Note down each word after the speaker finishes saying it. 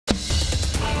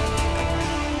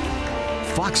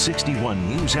Fox 61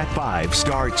 News at 5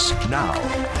 starts now.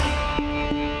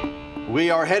 We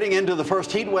are heading into the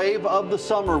first heat wave of the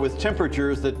summer with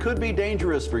temperatures that could be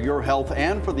dangerous for your health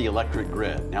and for the electric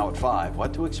grid. Now at 5,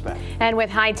 what to expect. And with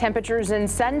high temperatures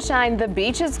and sunshine, the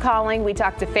beach is calling. We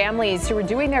talked to families who are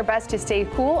doing their best to stay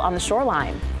cool on the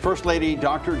shoreline. First Lady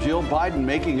Dr. Jill Biden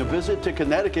making a visit to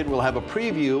Connecticut. Will have a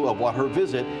preview of what her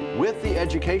visit with the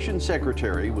Education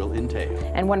Secretary will entail.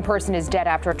 And one person is dead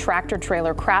after a tractor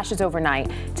trailer crashes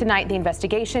overnight. Tonight, the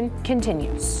investigation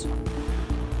continues.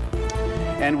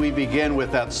 And we begin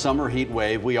with that summer heat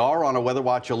wave. We are on a weather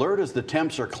watch alert as the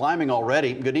temps are climbing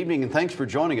already. Good evening and thanks for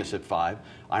joining us at 5.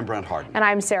 I'm Brent Harden. And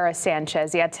I'm Sarah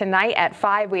Sanchez. Yeah, tonight at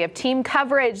 5 we have team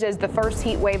coverage as the first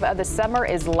heat wave of the summer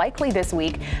is likely this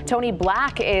week. Tony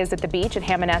Black is at the beach at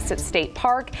Hammonasset State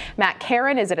Park. Matt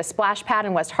Caron is at a splash pad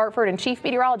in West Hartford, and Chief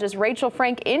Meteorologist Rachel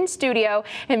Frank in studio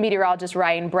and meteorologist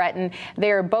Ryan Breton.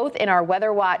 They're both in our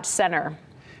Weather Watch Center.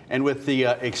 And with the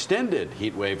extended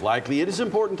heat wave likely, it is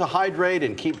important to hydrate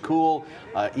and keep cool.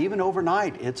 Even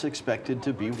overnight, it's expected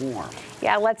to be warm.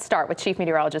 Yeah, let's start with Chief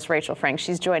Meteorologist Rachel Frank.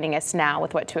 She's joining us now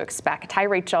with what to expect. Hi,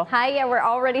 Rachel. Hi, yeah, we're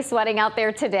already sweating out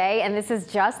there today, and this is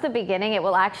just the beginning. It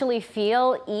will actually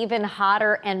feel even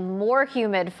hotter and more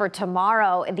humid for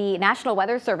tomorrow. The National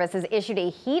Weather Service has issued a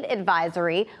heat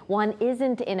advisory. One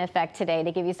isn't in effect today,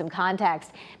 to give you some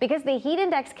context, because the heat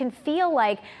index can feel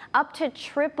like up to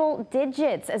triple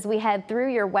digits as we head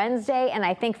through your Wednesday, and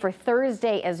I think for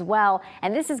Thursday as well.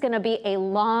 And this is going to be a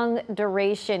long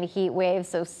duration heat wave,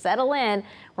 so settle in.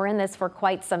 We're in this for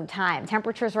quite some time.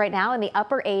 Temperatures right now in the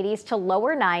upper 80s to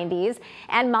lower 90s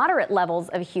and moderate levels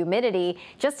of humidity.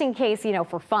 Just in case,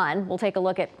 for fun, we'll take a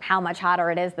look at how much hotter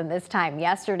it is than this time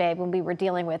yesterday when we were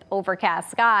dealing with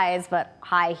overcast skies but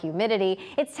high humidity.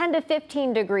 It's 10 to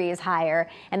 15 degrees higher,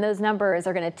 and those numbers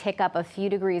are going to tick up a few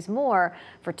degrees more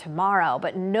for tomorrow.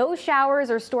 But no showers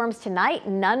or storms tonight,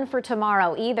 none for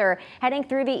tomorrow either. Heading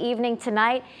through the evening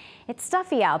tonight, it's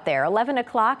stuffy out there. 11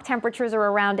 o'clock, temperatures are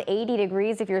around 80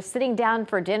 degrees. If you're sitting down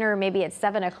for dinner, maybe at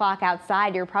 7 o'clock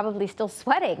outside, you're probably still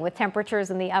sweating with temperatures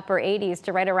in the upper 80s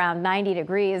to right around 90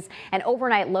 degrees. And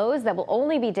overnight lows that will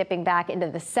only be dipping back into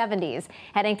the 70s.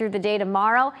 Heading through the day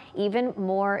tomorrow, even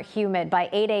more humid. By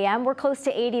 8 a.m., we're close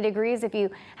to 80 degrees. If you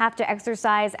have to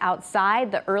exercise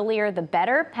outside, the earlier the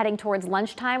better. Heading towards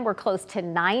lunchtime, we're close to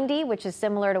 90, which is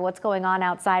similar to what's going on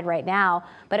outside right now.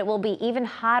 But it will be even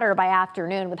hotter by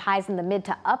afternoon with highs in the mid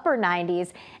to upper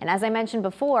 90s. And as I mentioned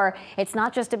before, it's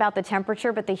not just about the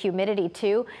temperature, but the humidity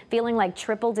too, feeling like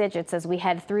triple digits as we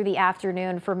head through the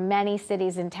afternoon for many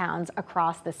cities and towns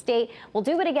across the state. We'll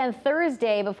do it again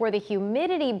Thursday before the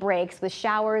humidity breaks with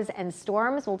showers and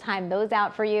storms. We'll time those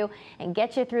out for you and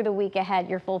get you through the week ahead.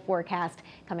 Your full forecast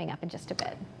coming up in just a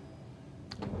bit.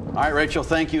 All right, Rachel,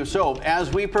 thank you. So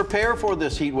as we prepare for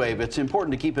this heat wave, it's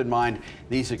important to keep in mind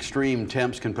these extreme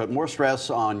temps can put more stress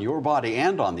on your body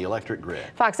and on the electric grid.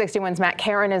 Fox 61's Matt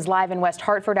Caron is live in West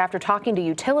Hartford after talking to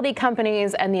utility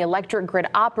companies and the electric grid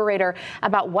operator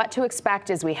about what to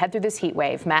expect as we head through this heat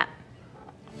wave. Matt.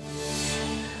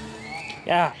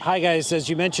 Yeah, hi guys. As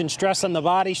you mentioned, stress on the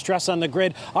body, stress on the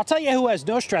grid. I'll tell you who has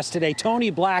no stress today. Tony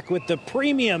Black with the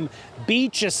premium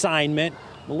beach assignment.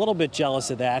 I'm a little bit jealous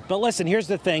of that. But listen, here's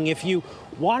the thing. If you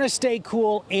want to stay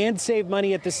cool and save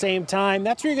money at the same time,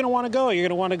 that's where you're going to want to go. You're going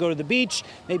to want to go to the beach,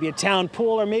 maybe a town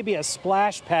pool, or maybe a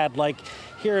splash pad like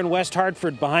here in West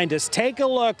Hartford behind us. Take a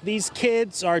look. These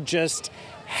kids are just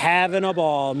having a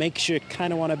ball. Makes you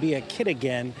kind of want to be a kid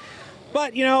again.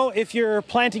 But, if you're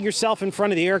planting yourself in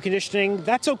front of the air conditioning,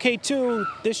 that's okay too.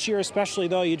 This year especially,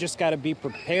 though, you just got to be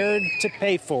prepared to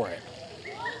pay for it.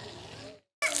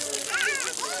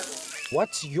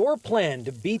 What's your plan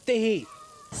to beat the heat?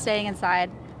 Staying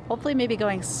inside, hopefully maybe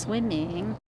going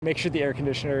swimming. Make sure the air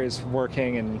conditioner is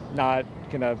working and not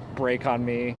gonna break on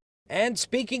me. And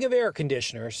speaking of air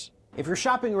conditioners, if you're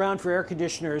shopping around for air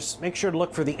conditioners, make sure to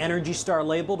look for the Energy Star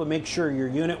label to make sure your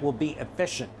unit will be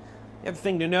efficient. The other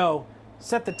thing to know,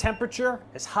 set the temperature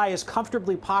as high as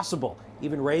comfortably possible.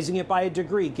 Even raising it by a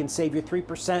degree can save you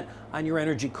 3% on your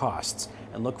energy costs.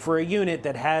 And look for a unit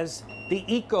that has the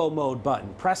Eco Mode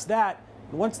button. Press that,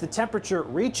 and once the temperature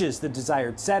reaches the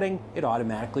desired setting, it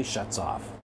automatically shuts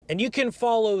off. And you can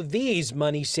follow these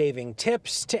money-saving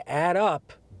tips to add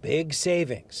up big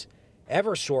savings.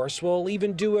 Eversource will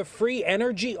even do a free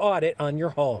energy audit on your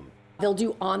home. They'll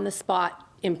do on-the-spot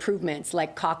improvements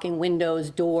like caulking windows,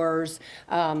 doors,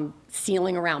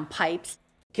 sealing around pipes.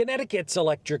 Connecticut's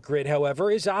electric grid, however,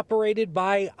 is operated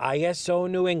by ISO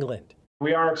New England.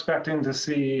 We are expecting to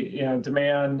see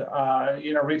demand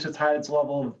reach its highest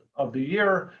level of the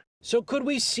year. So could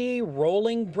we see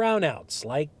rolling brownouts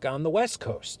like on the West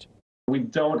Coast? We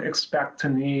don't expect to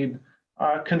need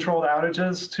controlled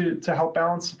outages to help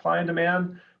balance supply and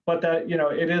demand, but that,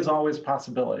 it is always a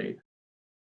possibility.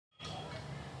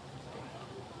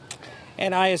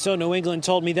 And ISO New England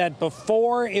told me that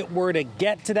before it were to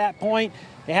get to that point,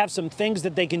 they have some things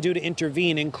that they can do to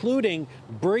intervene, including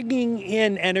bringing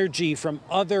in energy from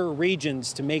other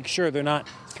regions to make sure they're not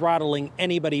throttling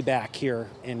anybody back here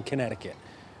in Connecticut.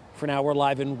 For now, we're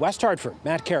live in West Hartford.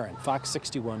 Matt Karen, Fox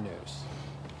 61 News.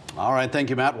 All right, thank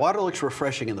you, Matt. Water looks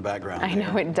refreshing in the background. I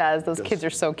know it does. Those kids are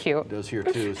so cute. It does here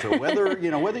too. So whether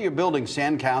you're building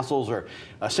sand castles or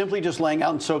simply just laying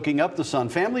out and soaking up the sun,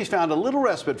 families found a little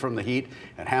respite from the heat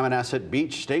at Hammonasset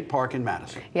Beach State Park in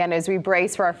Madison. Yeah, and as we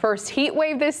brace for our first heat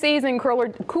wave this season,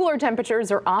 cooler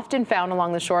temperatures are often found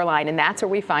along the shoreline, and that's where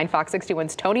we find Fox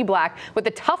 61's Tony Black with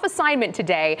a tough assignment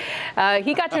today.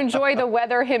 He got to enjoy the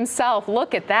weather himself.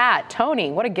 Look at that, Tony.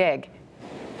 What a gig.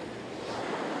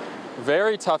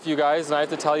 Very tough, you guys, and I have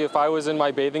to tell you, if I was in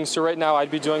my bathing suit right now, I'd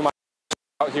be doing my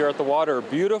out here at the water.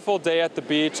 Beautiful day at the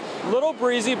beach, a little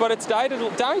breezy, but it's died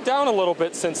down a little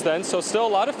bit since then, so still a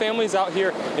lot of families out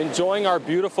here enjoying our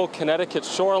beautiful Connecticut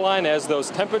shoreline as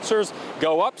those temperatures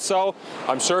go up. So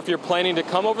I'm sure if you're planning to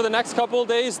come over the next couple of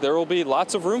days, there will be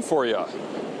lots of room for you.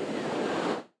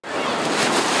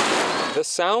 The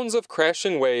sounds of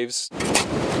crashing waves,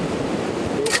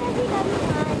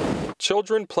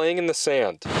 children playing in the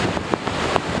sand,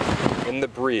 and the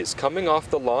breeze coming off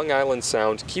the Long Island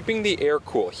Sound, keeping the air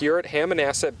cool here at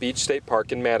Hammonasset Beach State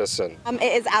Park in Madison. It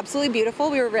is absolutely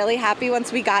beautiful. We were really happy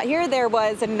once we got here. There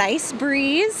was a nice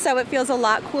breeze, so it feels a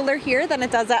lot cooler here than it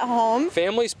does at home.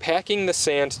 Families packing the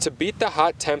sand to beat the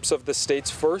hot temps of the state's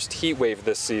first heat wave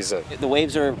this season. The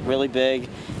waves are really big,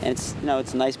 and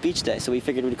it's a nice beach day, so we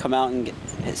figured we'd come out and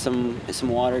hit some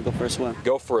water, go for a swim.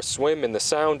 Go for a swim in the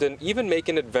Sound and even make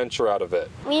an adventure out of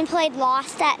it. We played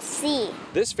Lost at Sea.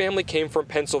 This family came from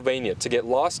Pennsylvania to get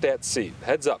lost at sea.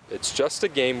 Heads up, it's just a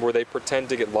game where they pretend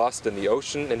to get lost in the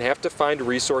ocean and have to find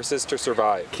resources to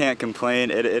survive. Can't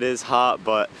complain. It is hot,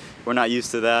 but we're not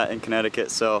used to that in Connecticut,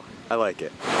 so I like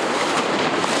it.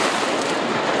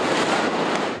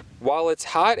 While it's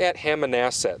hot at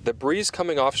Hammonasset, the breeze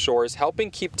coming offshore is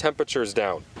helping keep temperatures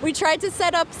down. We tried to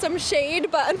set up some shade,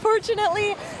 but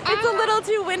unfortunately, it's a little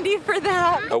too windy for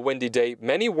that. A windy day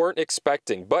many weren't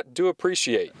expecting, but do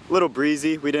appreciate. A little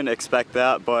breezy, we didn't expect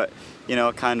that, but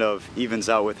it kind of evens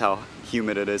out with how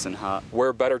humid it is and hot.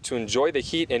 Where better to enjoy the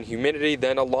heat and humidity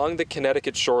than along the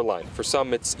Connecticut shoreline. For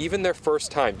some, it's even their first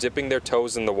time dipping their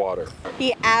toes in the water.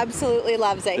 He absolutely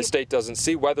loves it. The state doesn't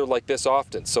see weather like this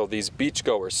often, so these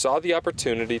beachgoers saw the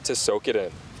opportunity to soak it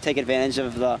in. Take advantage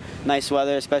of the nice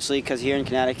weather, especially because here in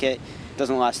Connecticut, it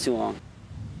doesn't last too long.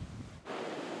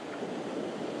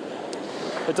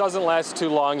 It doesn't last too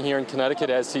long here in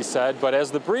Connecticut, as he said, but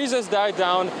as the breeze has died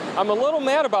down, I'm a little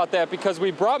mad about that because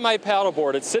we brought my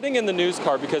paddleboard. It's sitting in the news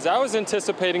car because I was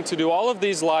anticipating to do all of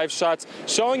these live shots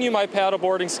showing you my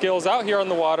paddleboarding skills out here on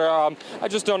the water. I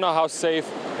just don't know how safe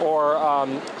or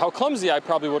how clumsy I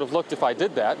probably would have looked if I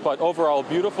did that, but overall,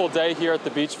 beautiful day here at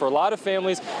the beach for a lot of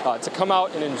families to come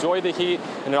out and enjoy the heat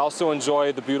and also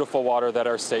enjoy the beautiful water that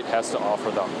our state has to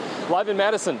offer them. Live in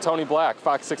Madison, Tony Black,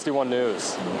 Fox 61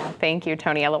 News. Yeah, thank you,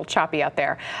 Tony. A little choppy out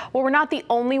there. Well, we're not the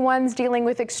only ones dealing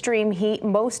with extreme heat.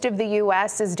 Most of the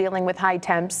U.S. is dealing with high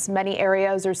temps. Many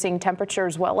areas are seeing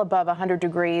temperatures well above 100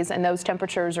 degrees, and those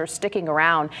temperatures are sticking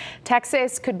around.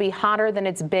 Texas could be hotter than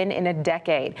it's been in a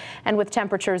decade. And with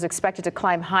temperatures expected to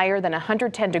climb higher than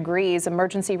 110 degrees,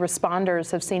 emergency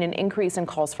responders have seen an increase in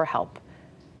calls for help.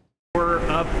 We're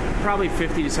up probably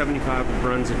 50 to 75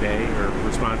 runs a day, or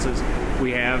responses.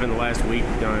 We have in the last week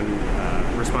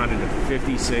responded to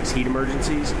 56 heat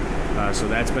emergencies, so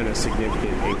that's been a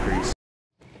significant increase.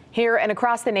 Here and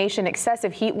across the nation,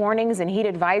 excessive heat warnings and heat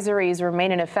advisories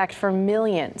remain in effect for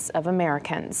millions of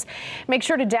Americans. Make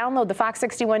sure to download the Fox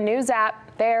 61 News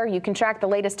app. There you can track the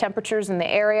latest temperatures in the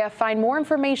area, find more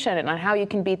information on how you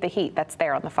can beat the heat. That's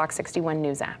there on the Fox 61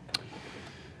 News app.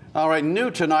 All right, new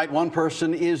tonight, one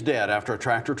person is dead after a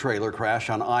tractor-trailer crash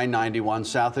on I-91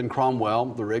 south in Cromwell.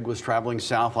 The rig was traveling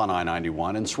south on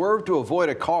I-91 and swerved to avoid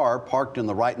a car parked in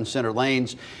the right and center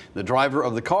lanes. The driver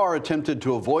of the car attempted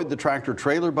to avoid the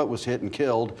tractor-trailer but was hit and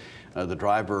killed. The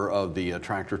driver of the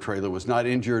tractor-trailer was not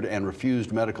injured and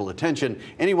refused medical attention.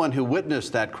 Anyone who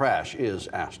witnessed that crash is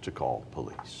asked to call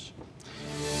police.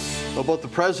 Well, both the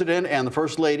president and the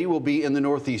first lady will be in the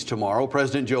Northeast tomorrow.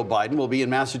 President Joe Biden will be in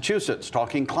Massachusetts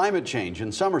talking climate change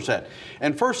in Somerset.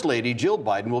 And First Lady Jill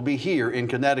Biden will be here in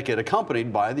Connecticut,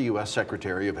 accompanied by the U.S.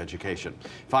 Secretary of Education.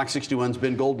 Fox 61's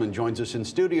Ben Goldman joins us in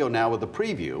studio now with a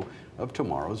preview of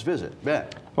tomorrow's visit. Ben.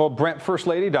 Well, Brent, First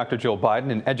Lady Dr. Jill Biden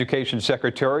and Education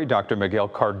Secretary Dr. Miguel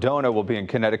Cardona will be in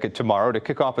Connecticut tomorrow to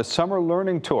kick off a summer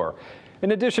learning tour.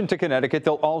 In addition to Connecticut,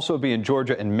 they'll also be in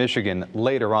Georgia and Michigan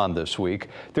later on this week.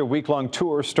 Their week-long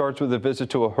tour starts with a visit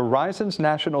to a Horizons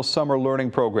National Summer Learning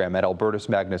Program at Albertus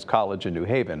Magnus College in New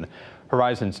Haven.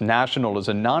 Horizons National is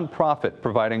a nonprofit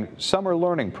providing summer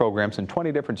learning programs in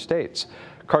 20 different states.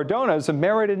 Cardona is a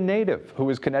merited native who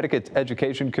was Connecticut's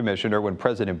education commissioner when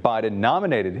President Biden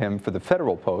nominated him for the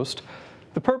federal post.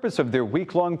 The purpose of their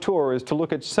week-long tour is to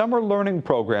look at summer learning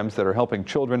programs that are helping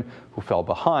children who fell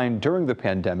behind during the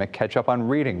pandemic catch up on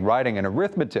reading, writing, and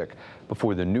arithmetic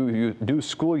before the new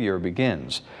school year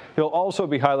begins. He'll also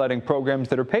be highlighting programs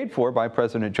that are paid for by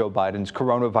President Joe Biden's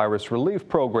coronavirus relief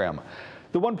program.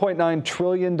 The $1.9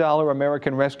 trillion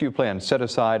American Rescue Plan set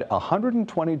aside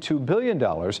 $122 billion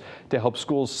to help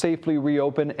schools safely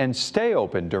reopen and stay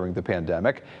open during the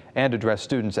pandemic and address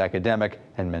students' academic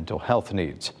and mental health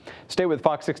needs. Stay with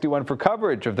Fox 61 for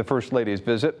coverage of the First Lady's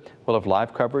visit. We'll have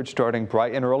live coverage starting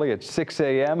bright and early at 6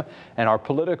 a.m. and our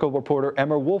political reporter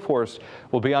Emma Wolfhorst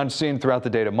will be on scene throughout the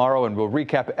day tomorrow, and we'll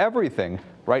recap everything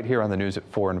right here on the news at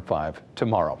 4 and 5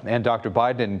 tomorrow. And Dr.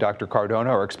 Biden and Dr.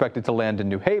 Cardona are expected to land in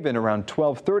New Haven around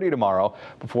 12:30 tomorrow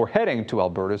before heading to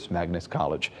Albertus Magnus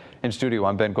College. In studio,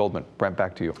 I'm Ben Goldman. Brent,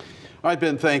 back to you. All right,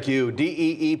 Ben, thank you.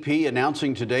 DEEP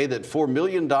announcing today that $4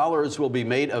 million will be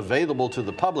made available to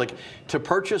the public to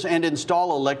purchase and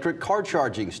install electric car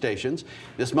charging stations.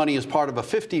 This money is part of a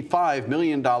 $55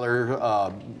 million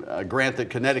grant that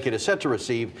Connecticut is set to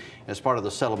receive as part of the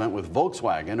settlement with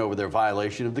Volkswagen over their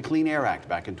violation of the Clean Air Act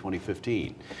back in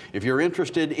 2015. If you're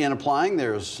interested in applying,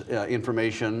 there's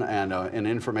information and an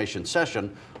information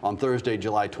session on Thursday,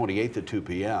 July 28th at 2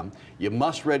 p.m. You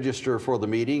must register for the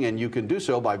meeting, and you can do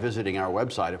so by visiting our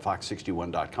website at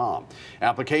fox61.com.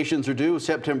 Applications are due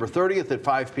September 30th at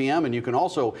 5 p.m., and you can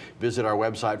also visit our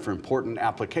website for important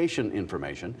application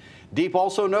information. DEEP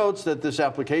also notes that this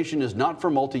application is not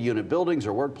for multi-unit buildings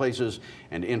or workplaces,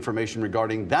 and information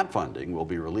regarding that funding will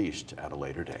be released at a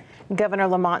later date. Governor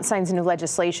Lamont signs new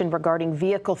legislation regarding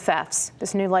vehicle thefts.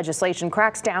 This new legislation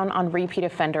cracks down on repeat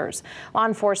offenders. Law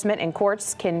enforcement and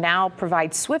courts can now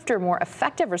provide swifter, more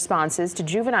effective responses to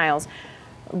juveniles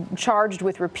charged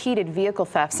with repeated vehicle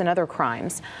thefts and other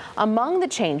crimes. Among the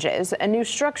changes, a new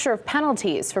structure of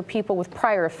penalties for people with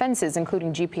prior offenses,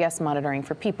 including GPS monitoring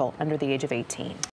for people under the age of 18.